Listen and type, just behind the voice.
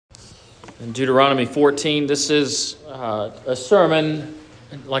In Deuteronomy 14, this is a sermon,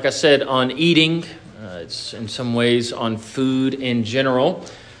 like I said, on eating. It's in some ways on food in general.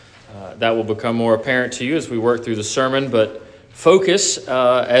 That will become more apparent to you as we work through the sermon, but focus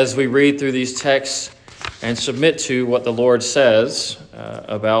as we read through these texts and submit to what the Lord says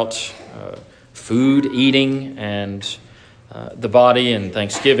about food, eating, and the body and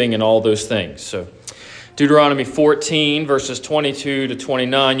Thanksgiving and all those things. So Deuteronomy 14, verses 22 to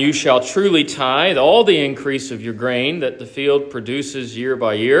 29, you shall truly tithe all the increase of your grain that the field produces year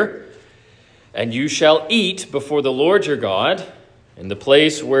by year, and you shall eat before the Lord your God in the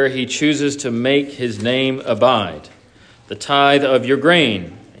place where he chooses to make his name abide, the tithe of your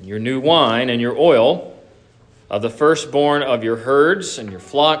grain and your new wine and your oil, of the firstborn of your herds and your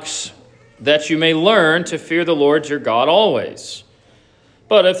flocks, that you may learn to fear the Lord your God always.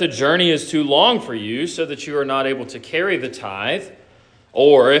 But if the journey is too long for you, so that you are not able to carry the tithe,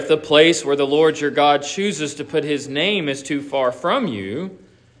 or if the place where the Lord your God chooses to put his name is too far from you,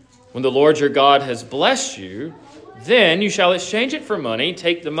 when the Lord your God has blessed you, then you shall exchange it for money,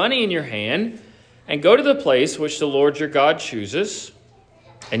 take the money in your hand, and go to the place which the Lord your God chooses,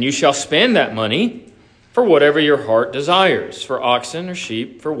 and you shall spend that money for whatever your heart desires, for oxen or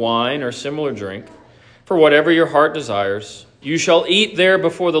sheep, for wine or similar drink, for whatever your heart desires. You shall eat there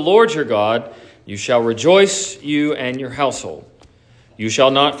before the Lord your God. You shall rejoice, you and your household. You shall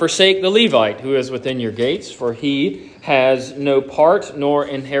not forsake the Levite who is within your gates, for he has no part nor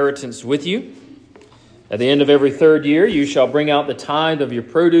inheritance with you. At the end of every third year, you shall bring out the tithe of your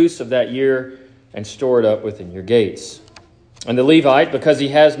produce of that year and store it up within your gates. And the Levite, because he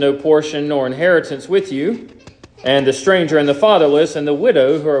has no portion nor inheritance with you, and the stranger and the fatherless and the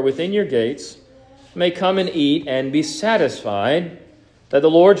widow who are within your gates, may come and eat and be satisfied, that the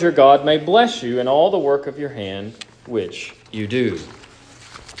Lord your God may bless you in all the work of your hand which you do.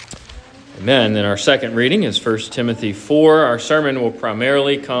 Amen. Then our second reading is 1 Timothy 4. Our sermon will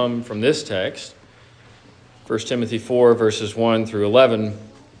primarily come from this text, 1 Timothy 4, verses 1 through 11.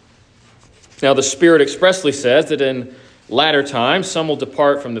 Now the Spirit expressly says that in latter times some will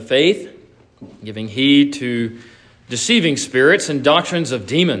depart from the faith, giving heed to deceiving spirits and doctrines of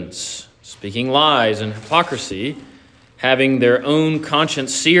demons, speaking lies and hypocrisy, having their own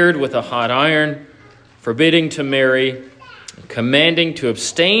conscience seared with a hot iron, forbidding to marry, commanding to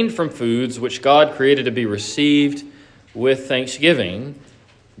abstain from foods which God created to be received with thanksgiving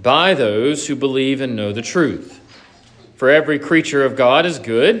by those who believe and know the truth. For every creature of God is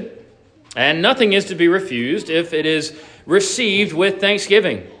good, and nothing is to be refused if it is received with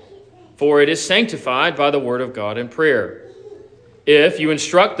thanksgiving, for it is sanctified by the word of God and prayer. If you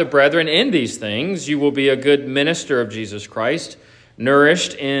instruct the brethren in these things, you will be a good minister of Jesus Christ,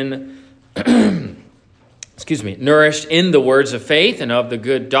 nourished in nourished in the words of faith and of the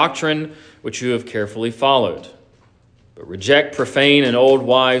good doctrine which you have carefully followed. But reject profane and old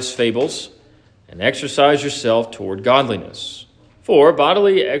wives' fables, and exercise yourself toward godliness. For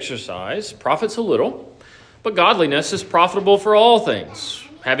bodily exercise profits a little, but godliness is profitable for all things,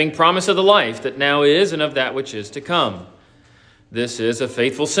 having promise of the life that now is and of that which is to come. This is a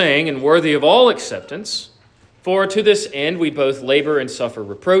faithful saying and worthy of all acceptance, for to this end we both labor and suffer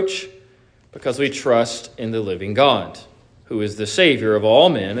reproach, because we trust in the living God, who is the Savior of all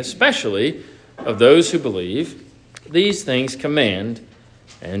men, especially of those who believe. These things command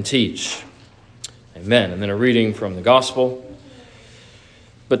and teach. Amen. And then a reading from the Gospel.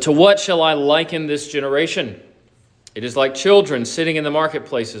 But to what shall I liken this generation? It is like children sitting in the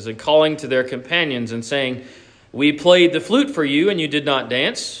marketplaces and calling to their companions and saying, we played the flute for you, and you did not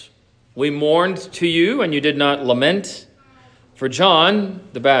dance. We mourned to you, and you did not lament. For John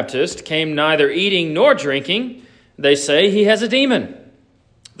the Baptist came neither eating nor drinking. They say he has a demon.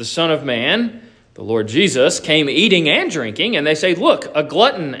 The Son of Man, the Lord Jesus, came eating and drinking, and they say, look, a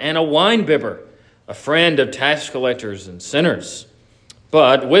glutton and a winebibber, a friend of tax collectors and sinners.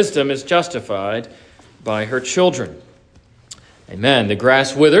 But wisdom is justified by her children. Amen. The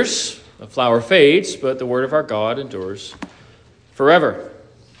grass withers, the flower fades, but the word of our God endures forever.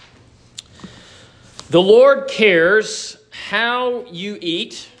 The Lord cares how you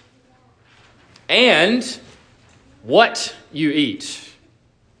eat and what you eat.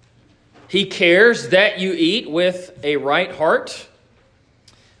 He cares that you eat with a right heart,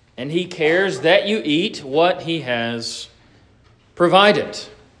 and he cares that you eat what he has provided.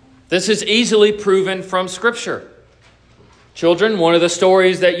 This is easily proven from Scripture. Children, one of the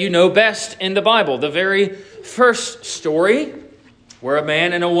stories that you know best in the Bible, the very first story where a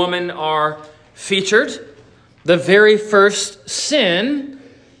man and a woman are featured, the very first sin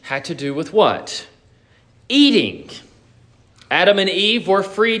had to do with what? Eating. Adam and Eve were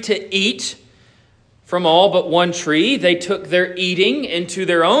free to eat from all but one tree. They took their eating into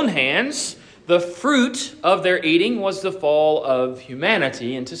their own hands. The fruit of their eating was the fall of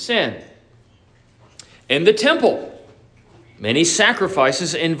humanity into sin. In the temple, many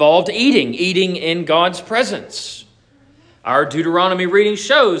sacrifices involved eating in God's presence. Our Deuteronomy reading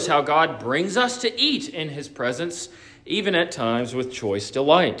shows how God brings us to eat in his presence, even at times with choice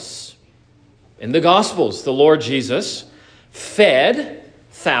delights. In the Gospels, the Lord Jesus fed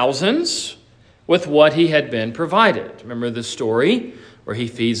thousands with what he had been provided. Remember the story where he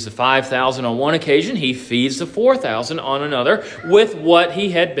feeds the 5,000 on one occasion, he feeds the 4,000 on another with what he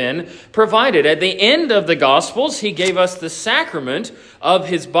had been provided. At the end of the Gospels, he gave us the sacrament of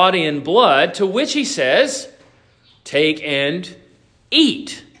his body and blood, to which he says, take and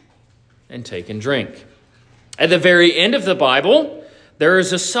eat, and take and drink. At the very end of the Bible, there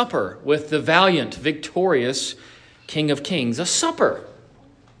is a supper with the valiant, victorious King of Kings, a supper,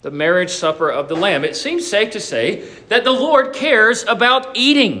 the marriage supper of the Lamb. It seems safe to say that the Lord cares about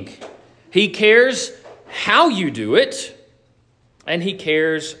eating. He cares how you do it, and he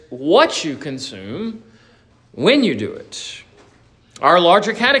cares what you consume when you do it. Our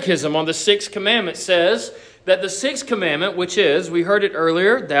larger catechism on the Sixth Commandment says that the Sixth Commandment, which is, we heard it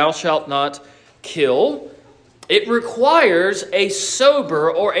earlier, thou shalt not kill, it requires a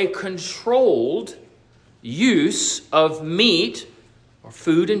sober or a controlled use of meat or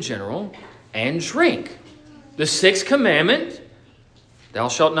food in general, and drink. The Sixth Commandment, thou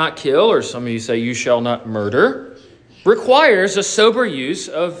shalt not kill, or some of you say you shall not murder, requires a sober use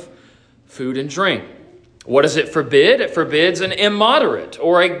of food and drink. What does it forbid? It forbids an immoderate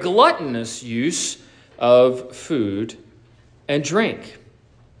or a gluttonous use of food and drink,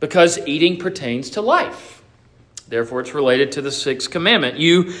 because eating pertains to life. Therefore, it's related to the Sixth Commandment.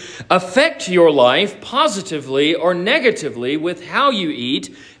 You affect your life positively or negatively with how you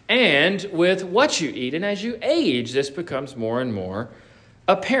eat and with what you eat. And as you age, this becomes more and more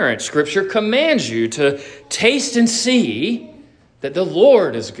apparent. Scripture commands you to taste and see that the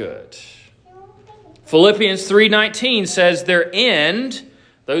Lord is good. Philippians 3:19 says their end,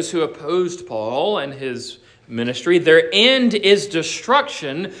 those who opposed Paul and his ministry, their end is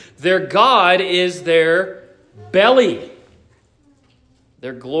destruction. Their God is their belly.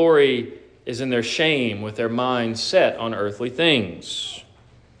 Their glory is in their shame, with their minds set on earthly things.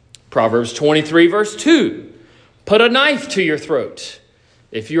 Proverbs 23 verse 2, put a knife to your throat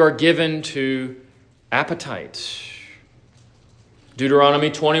if you are given to appetite. Deuteronomy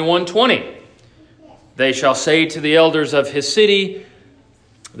 21:20, they shall say to the elders of his city,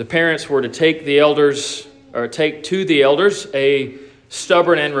 the parents were to take to the elders a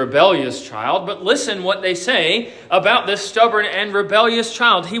stubborn and rebellious child. But listen what they say about this stubborn and rebellious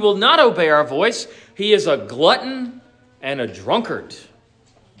child. He will not obey our voice. He is a glutton and a drunkard.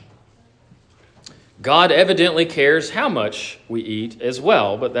 God evidently cares how much we eat as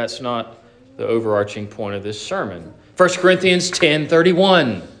well, but that's not the overarching point of this sermon. 1 Corinthians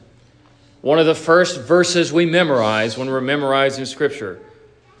 10:31, one of the first verses we memorize when we're memorizing Scripture.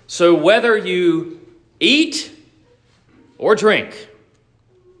 So whether you eat or drink,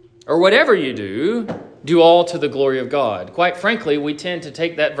 or whatever you do, do all to the glory of God. Quite frankly, we tend to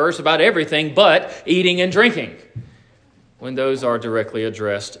take that verse about everything but eating and drinking when those are directly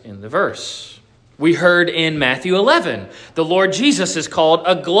addressed in the verse. We heard in Matthew 11, the Lord Jesus is called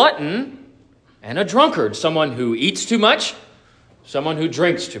a glutton and a drunkard, someone who eats too much, someone who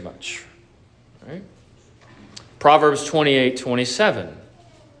drinks too much. Right? Proverbs 28:27,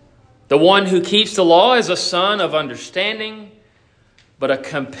 the one who keeps the law is a son of understanding, but a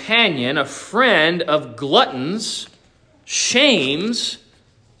companion, a friend of gluttons, shames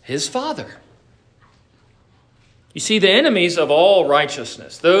his father. You see, the enemies of all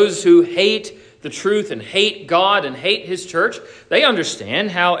righteousness, those who hate the truth and hate God and hate his church, they understand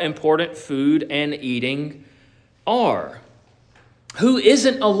how important food and eating are. Who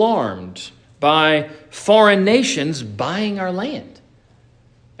isn't alarmed by foreign nations buying our land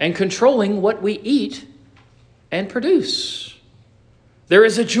and controlling what we eat and produce? There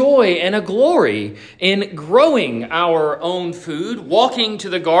is a joy and a glory in growing our own food, walking to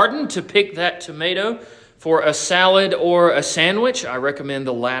the garden to pick that tomato for a salad or a sandwich. I recommend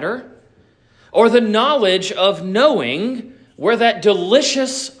the latter. Or the knowledge of knowing where that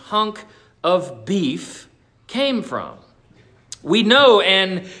delicious hunk of beef came from. We know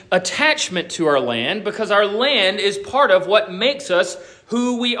an attachment to our land because our land is part of what makes us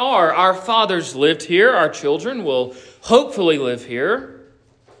who we are. Our fathers lived here. Our children will hopefully live here.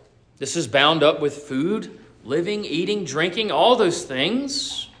 This is bound up with food, living, eating, drinking, all those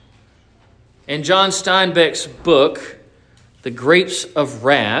things. In John Steinbeck's book, the grapes of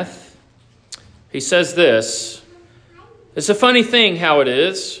wrath, he says this. It's a funny thing how it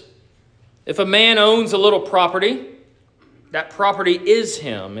is. If a man owns a little property, that property is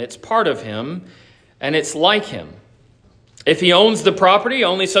him. It's part of him, and it's like him. If he owns the property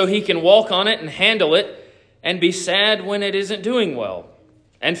only so he can walk on it and handle it and be sad when it isn't doing well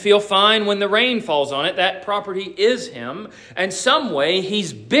and feel fine when the rain falls on it, that property is him. And some way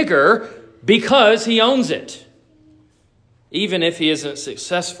he's bigger because he owns it. Even if he isn't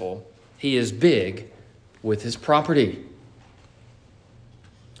successful, he is big with his property.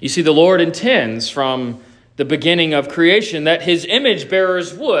 You see, the Lord intends from the beginning of creation that his image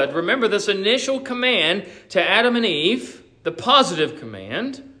bearers would, remember this initial command to Adam and Eve, the positive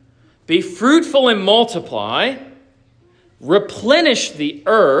command, be fruitful and multiply, replenish the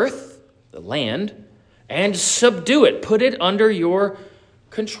earth, the land, and subdue it. Put it under your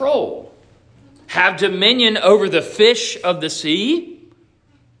control. Have dominion over the fish of the sea,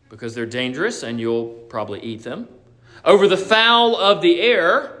 because they're dangerous and you'll probably eat them. Over the fowl of the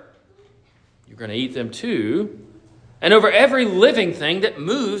air, you're going to eat them too. And over every living thing that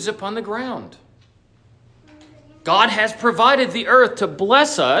moves upon the ground. God has provided the earth to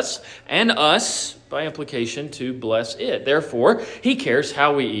bless us, and us, by implication, to bless it. Therefore, he cares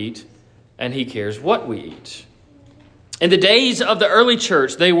how we eat, and he cares what we eat. In the days of the early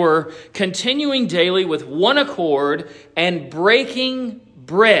church, they were continuing daily with one accord and breaking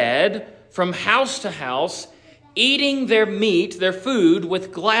bread from house to house, eating their meat, their food,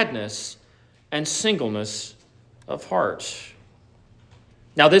 with gladness and singleness of heart.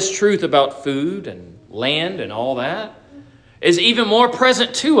 Now, this truth about food and land and all that is even more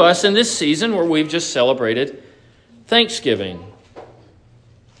present to us in this season where we've just celebrated Thanksgiving.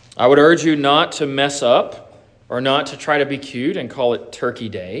 I would urge you not to mess up or not to try to be cute and call it Turkey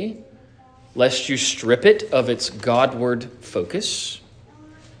Day, lest you strip it of its Godward focus.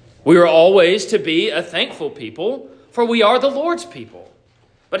 We are always to be a thankful people, for we are the Lord's people.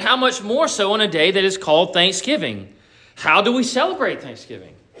 But how much more so on a day that is called Thanksgiving? How do we celebrate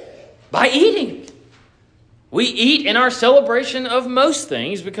Thanksgiving? By eating. We eat in our celebration of most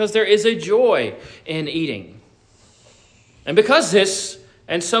things because there is a joy in eating. And because this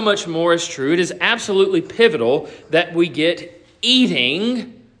and so much more is true, it is absolutely pivotal that we get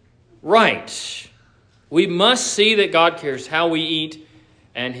eating right. We must see that God cares how we eat,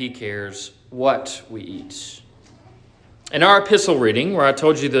 and he cares what we eat. In our epistle reading, where I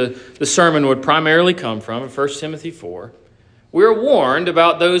told you the sermon would primarily come from, in 1 Timothy 4, we're warned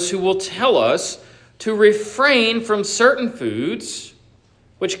about those who will tell us to refrain from certain foods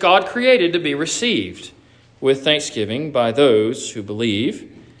which God created to be received with thanksgiving by those who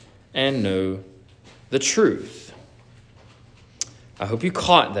believe and know the truth. I hope you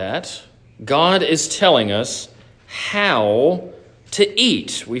caught that. God is telling us how to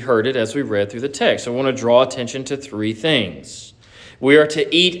eat. We heard it as we read through the text. I want to draw attention to three things. We are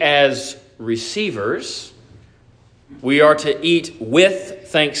to eat as receivers. We are to eat with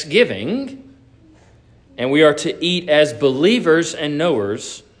thanksgiving. And we are to eat as believers and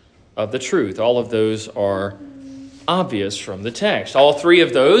knowers of the truth. All of those are obvious from the text. All three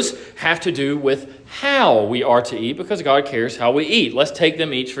of those have to do with how we are to eat, because God cares how we eat. Let's take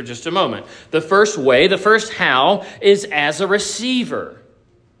them each for just a moment. The first way, the first how, is as a receiver.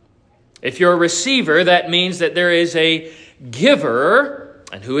 If you're a receiver, that means that there is a giver.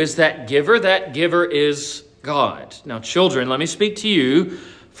 And who is that giver? That giver is God. Now, children, let me speak to you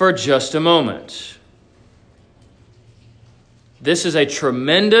for just a moment. This is a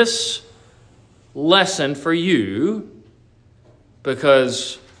tremendous lesson for you,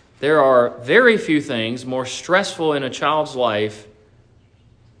 because there are very few things more stressful in a child's life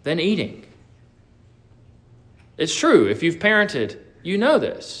than eating. It's true. If you've parented, you know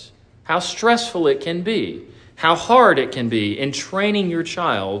this. How stressful it can be. How hard it can be in training your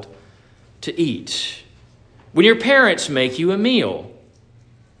child to eat. When your parents make you a meal,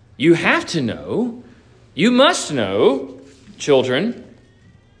 you have to know, you must know, children,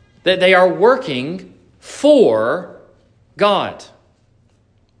 that they are working for God.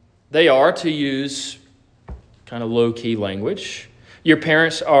 They are, to use kind of low-key language, your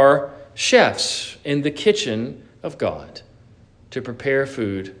parents are chefs in the kitchen of God to prepare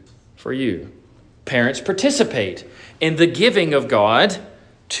food for you. Parents participate in the giving of God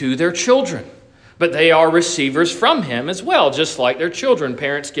to their children, but they are receivers from him as well, just like their children.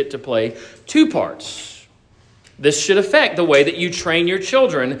 Parents get to play two parts. This should affect the way that you train your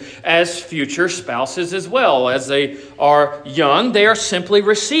children as future spouses as well. As they are young, they are simply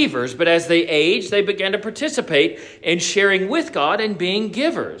receivers. But as they age, they begin to participate in sharing with God and being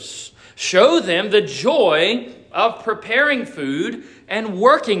givers. Show them the joy of preparing food and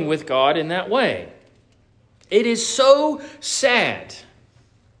working with God in that way. It is so sad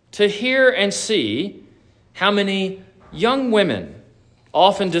to hear and see how many young women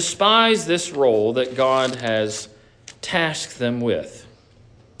often despise this role that God has tasked them with.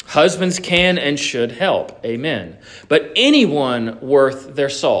 Husbands can and should help, amen. But anyone worth their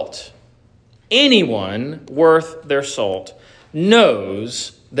salt,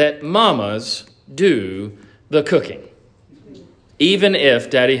 knows that mamas do the cooking. Even if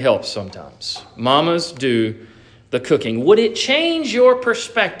daddy helps sometimes. Mamas do the cooking. Would it change your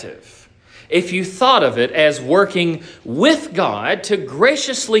perspective if you thought of it as working with God to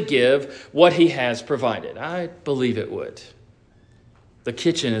graciously give what he has provided? I believe it would. The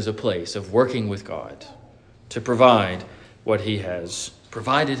kitchen is a place of working with God to provide what he has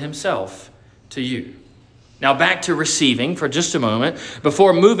provided himself to you. Now back to receiving for just a moment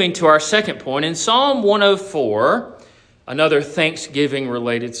before moving to our second point. In Psalm 104, another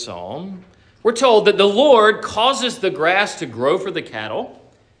Thanksgiving-related psalm, we're told that the Lord causes the grass to grow for the cattle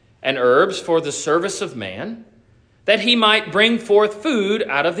and herbs for the service of man, that he might bring forth food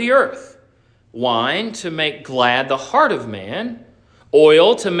out of the earth, wine to make glad the heart of man,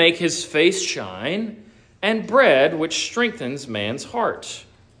 oil to make his face shine, and bread which strengthens man's heart.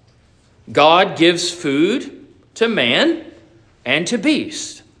 God gives food to man and to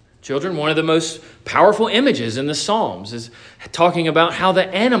beast. Children, one of the most powerful images in the Psalms is talking about how the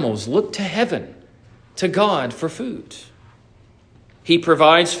animals look to heaven, to God for food. He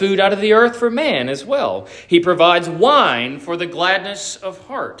provides food out of the earth for man as well. He provides wine for the gladness of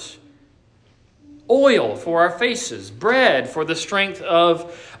heart, oil for our faces, bread for the strength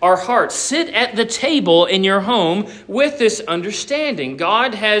of our hearts. Sit at the table in your home with this understanding.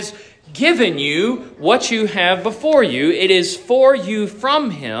 God has given you what you have before you. It is for you from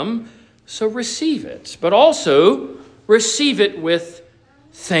him, so receive it. But also receive it with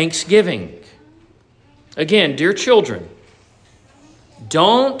thanksgiving. Again, dear children,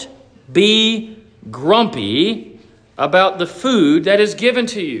 don't be grumpy about the food that is given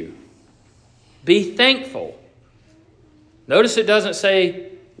to you. Be thankful. Notice it doesn't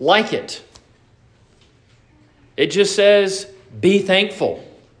say like it. It just says be thankful.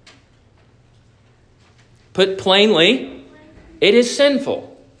 Put plainly, it is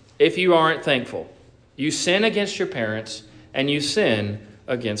sinful if you aren't thankful. You sin against your parents and you sin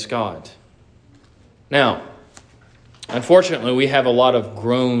against God. Now, unfortunately, we have a lot of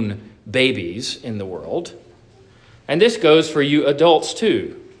grown babies in the world. And this goes for you adults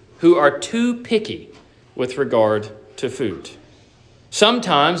too, who are too picky with regard to food.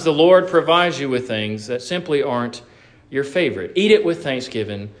 Sometimes the Lord provides you with things that simply aren't your favorite. Eat it with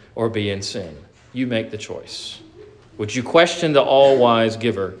thanksgiving or be in sin. You make the choice. Would you question the all-wise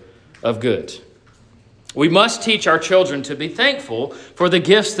giver of good? We must teach our children to be thankful for the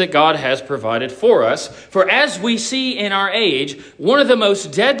gifts that God has provided for us. For as we see in our age, one of the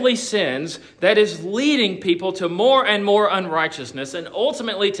most deadly sins that is leading people to more and more unrighteousness and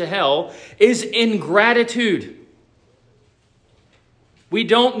ultimately to hell is ingratitude. We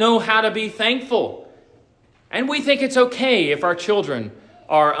don't know how to be thankful. And we think it's okay if our children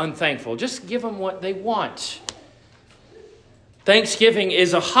are unthankful. Just give them what they want. Thanksgiving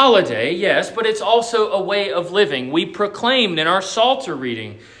is a holiday, yes, but it's also a way of living. We proclaimed in our Psalter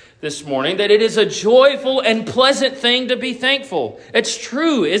reading this morning that it is a joyful and pleasant thing to be thankful. It's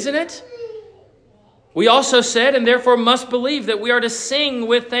true, isn't it? We also said, and therefore must believe, that we are to sing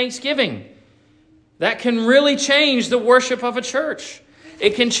with thanksgiving. That can really change the worship of a church.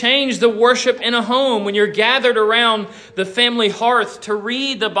 It can change the worship in a home when you're gathered around the family hearth to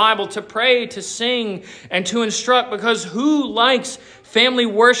read the Bible, to pray, to sing, and to instruct. Because who likes family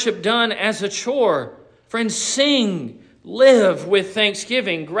worship done as a chore? Friends, sing, live with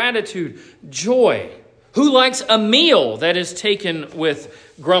thanksgiving, gratitude, joy. Who likes a meal that is taken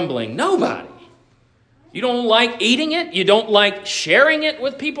with grumbling? Nobody. You don't like eating it. You don't like sharing it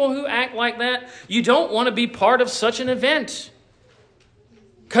with people who act like that. You don't want to be part of such an event.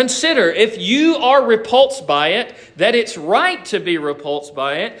 Consider, if you are repulsed by it, that it's right to be repulsed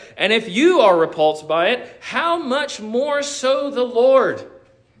by it. And if you are repulsed by it, how much more so the Lord?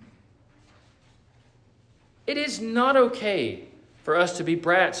 It is not okay for us to be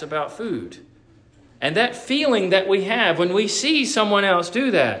brats about food. And that feeling that we have when we see someone else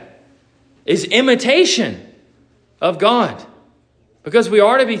do that is imitation of God. Because we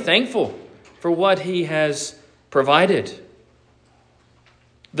are to be thankful for what He has provided.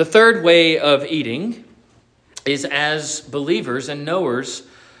 The third way of eating is as believers and knowers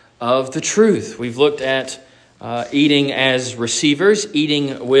of the truth. We've looked at eating as receivers,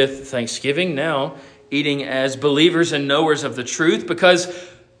 eating with thanksgiving. Now, eating as believers and knowers of the truth, because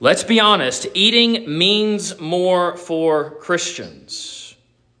let's be honest, eating means more for Christians.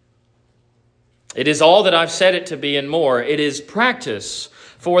 It is all that I've said it to be and more. It is practice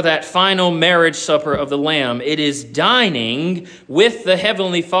for that final marriage supper of the Lamb. It is dining with the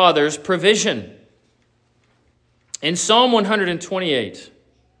Heavenly Father's provision. In Psalm 128,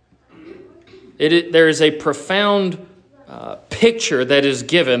 there is a profound picture that is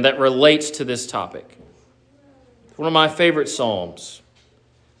given that relates to this topic. It's one of my favorite Psalms.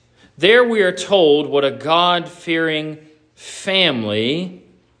 There we are told what a God-fearing family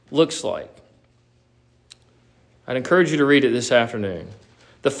looks like. I'd encourage you to read it this afternoon.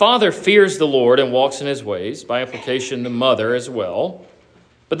 The father fears the Lord and walks in his ways, by implication the mother as well.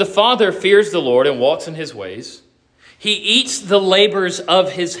 But the father fears the Lord and walks in his ways. He eats the labors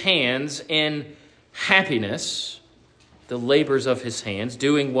of his hands in happiness, the labors of his hands,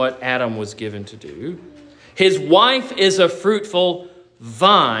 doing what Adam was given to do. His wife is a fruitful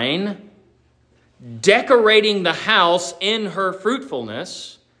vine, decorating the house in her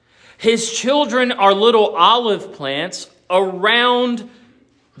fruitfulness. His children are little olive plants around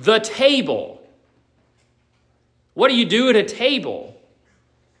the table. What do you do at a table?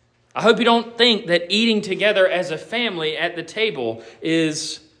 I hope you don't think that eating together as a family at the table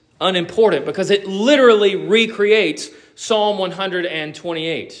is unimportant, because it literally recreates Psalm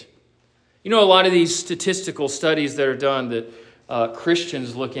 128. You know, a lot of these statistical studies that are done that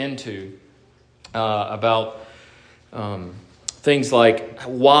Christians look into about things like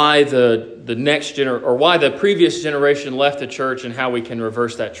why why the previous generation left the church and how we can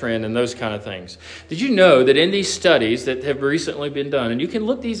reverse that trend and those kind of things. Did you know that in these studies that have recently been done, and you can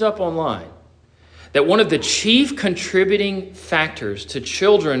look these up online, that one of the chief contributing factors to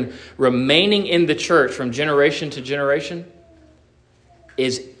children remaining in the church from generation to generation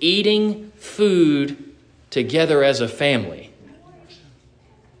is eating food together as a family?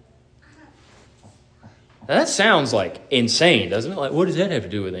 Now that sounds like insane, doesn't it? Like, what does that have to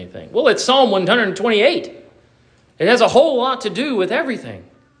do with anything? Well, it's Psalm 128. It has a whole lot to do with everything.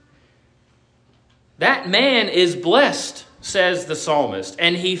 That man is blessed, says the psalmist,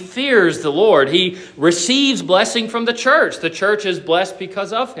 and he fears the Lord. He receives blessing from the church. The church is blessed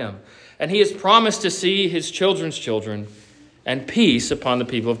because of him. And he has promised to see his children's children and peace upon the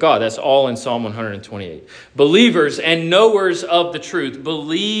people of God. That's all in Psalm 128. Believers and knowers of the truth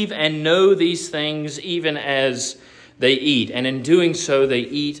believe and know these things even as they eat. And in doing so, they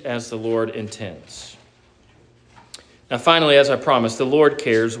eat as the Lord intends. Now, finally, as I promised, the Lord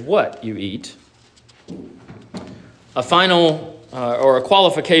cares what you eat. A final or a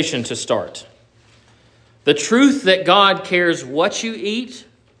qualification to start. The truth that God cares what you eat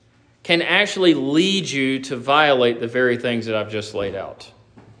can actually lead you to violate the very things that I've just laid out.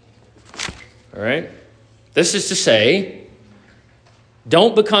 All right? This is to say,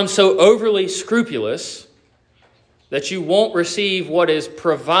 don't become so overly scrupulous that you won't receive what is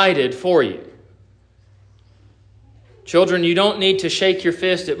provided for you. Children, you don't need to shake your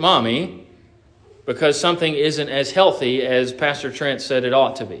fist at mommy because something isn't as healthy as Pastor Trent said it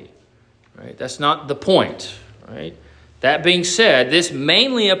ought to be. Right? That's not the point. Right? That being said, this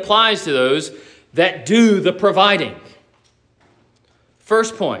mainly applies to those that do the providing.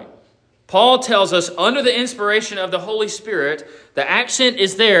 First point, Paul tells us under the inspiration of the Holy Spirit, the accent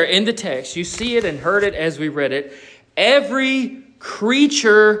is there in the text. You see it and heard it as we read it. Every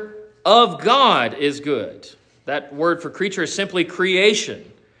creature of God is good. That word for creature is simply creation,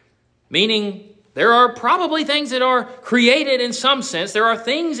 meaning there are probably things that are created in some sense. There are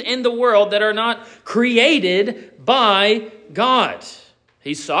things in the world that are not created by God.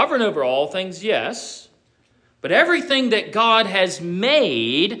 He's sovereign over all things, yes. But everything that God has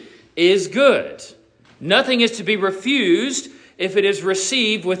made is good. Nothing is to be refused if it is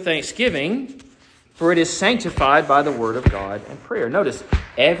received with thanksgiving, for it is sanctified by the word of God and prayer. Notice,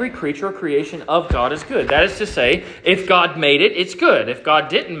 every creature or creation of God is good. That is to say, if God made it, it's good. If God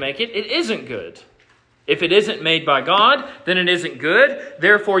didn't make it, it isn't good. If it isn't made by God, then it isn't good.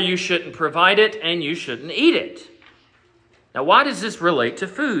 Therefore, you shouldn't provide it and you shouldn't eat it. Now, why does this relate to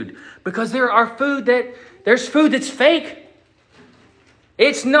food? Because there's food that's fake.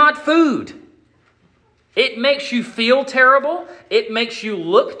 It's not food. It makes you feel terrible. It makes you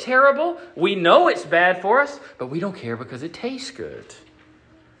look terrible. We know it's bad for us, but we don't care because it tastes good.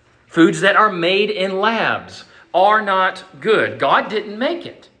 Foods that are made in labs are not good. God didn't make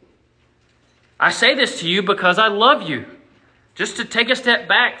it. I say this to you because I love you. Just to take a step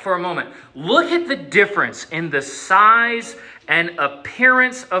back for a moment. Look at the difference in the size and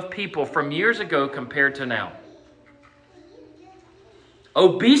appearance of people from years ago compared to now.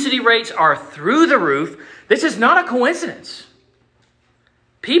 Obesity rates are through the roof. This is not a coincidence.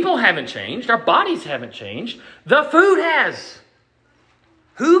 People haven't changed. Our bodies haven't changed. The food has.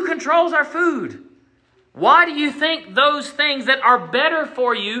 Who controls our food? Why do you think those things that are better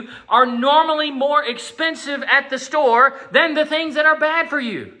for you are normally more expensive at the store than the things that are bad for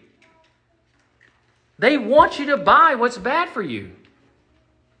you? They want you to buy what's bad for you.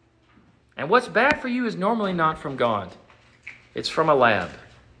 And what's bad for you is normally not from God. It's from a lab.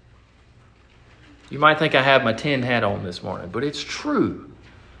 You might think I have my tin hat on this morning, but it's true.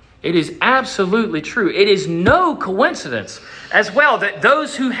 It is absolutely true. It is no coincidence as well that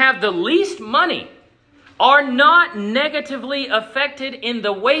those who have the least money are not negatively affected in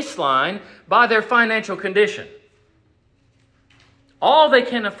the waistline by their financial condition. All they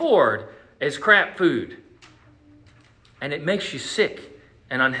can afford is crap food. And it makes you sick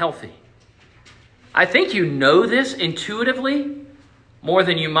and unhealthy. I think you know this intuitively more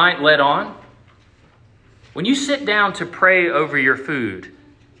than you might let on. When you sit down to pray over your food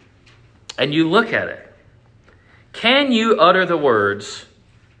and you look at it, can you utter the words,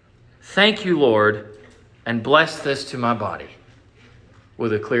 "Thank you, Lord, and bless this to my body,"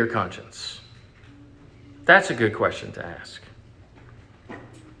 with a clear conscience? That's a good question to ask.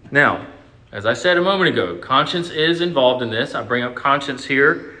 Now, as I said a moment ago, conscience is involved in this. I bring up conscience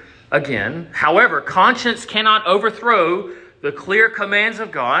here again. However, conscience cannot overthrow the clear commands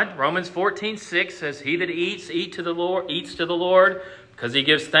of God. Romans 14:6 says, "He that eats to the Lord, because he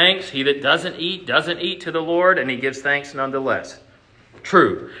gives thanks. He that doesn't eat to the Lord, and he gives thanks nonetheless."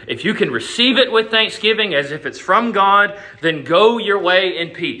 True. If you can receive it with thanksgiving as if it's from God, then go your way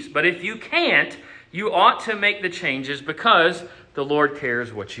in peace. But if you can't, you ought to make the changes because the Lord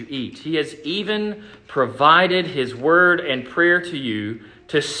cares what you eat. He has even provided His word and prayer to you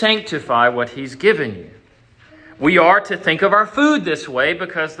to sanctify what He's given you. We are to think of our food this way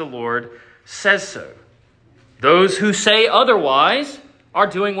because the Lord says so. Those who say otherwise are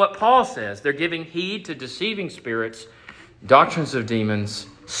doing what Paul says. They're giving heed to deceiving spirits, doctrines of demons,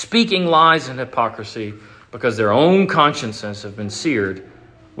 speaking lies and hypocrisy because their own consciences have been seared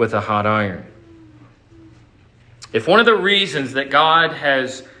with a hot iron. If one of the reasons that God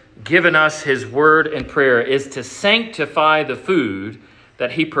has given us His word and prayer is to sanctify the food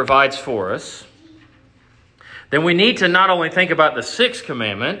that He provides for us, then we need to not only think about the sixth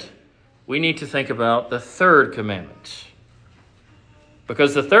commandment, we need to think about the third commandment.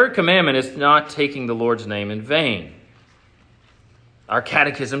 Because the third commandment is not taking the Lord's name in vain. Our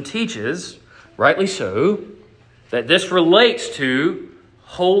catechism teaches, rightly so, that this relates to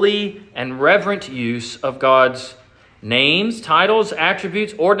holy and reverent use of God's names, titles,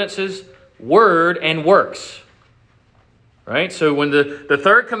 attributes, ordinances, word, and works. Right? So when the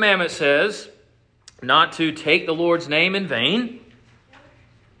third commandment says not to take the Lord's name in vain,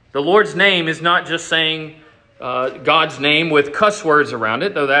 the Lord's name is not just saying God's name with cuss words around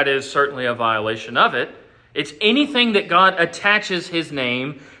it, though that is certainly a violation of it. It's anything that God attaches His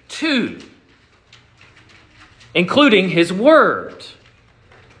name to, including His word.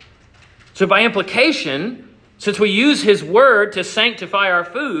 So by implication, since we use His word to sanctify our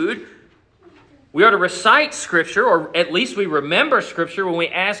food, we are to recite Scripture, or at least we remember Scripture when we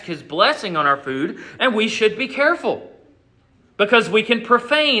ask His blessing on our food, and we should be careful. Because we can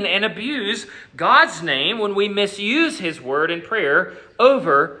profane and abuse God's name when we misuse His word and prayer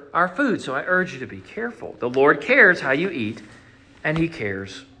over our food. So I urge you to be careful. The Lord cares how you eat, and He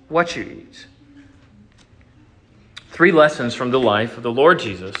cares what you eat. 3 lessons from the life of the Lord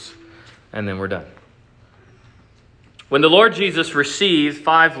Jesus, and then we're done. When the Lord Jesus received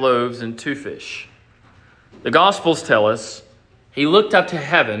 5 loaves and 2 fish, the Gospels tell us He looked up to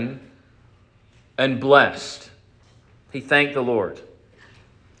heaven and blessed. He thanked the Lord.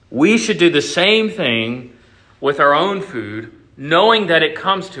 We should do the same thing with our own food, knowing that it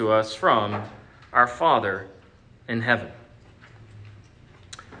comes to us from our Father in heaven.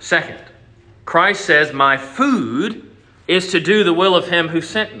 Second, Christ says, "My food is to do the will of Him who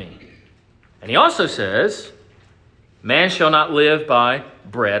sent me." And He also says, "Man shall not live by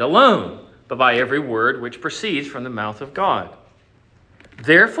bread alone, but by every word which proceeds from the mouth of God."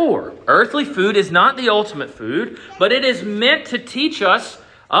 Therefore, earthly food is not the ultimate food, but it is meant to teach us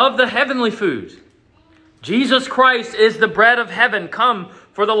of the heavenly food. Jesus Christ is the bread of heaven, come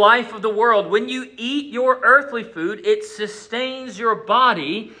for the life of the world. When you eat your earthly food, it sustains your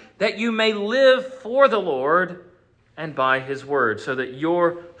body that you may live for the Lord and by His word, so that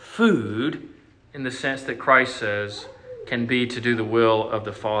your food, in the sense that Christ says, can be to do the will of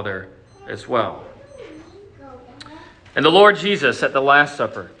the Father as well. And the Lord Jesus at the Last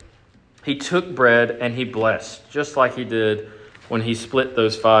Supper, He took bread and He blessed, just like He did when he split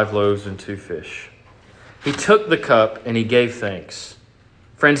those 5 loaves and 2 fish. He took the cup and he gave thanks.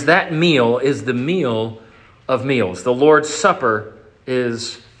 Friends, that meal is the meal of meals. The Lord's Supper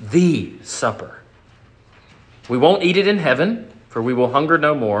is the supper. We won't eat it in heaven, for we will hunger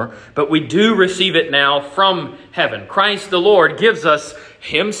no more, but we do receive it now from heaven. Christ the Lord gives us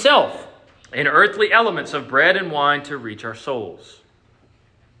himself in earthly elements of bread and wine to reach our souls.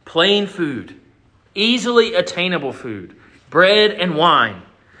 Plain food, easily attainable food, bread and wine,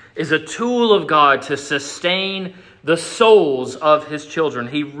 is a tool of God to sustain the souls of his children.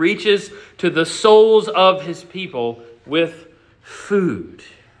 He reaches to the souls of his people with food.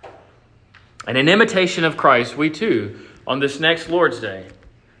 And in imitation of Christ, we too, on this next Lord's Day,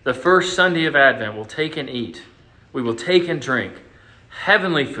 the first Sunday of Advent, will take and eat. We will take and drink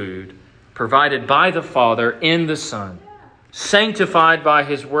heavenly food provided by the Father in the Son, sanctified by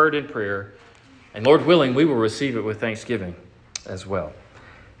his word and prayer. And Lord willing, we will receive it with thanksgiving as well.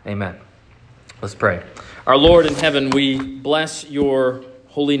 Amen. Let's pray. Our Lord in heaven, we bless your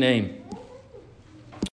holy name.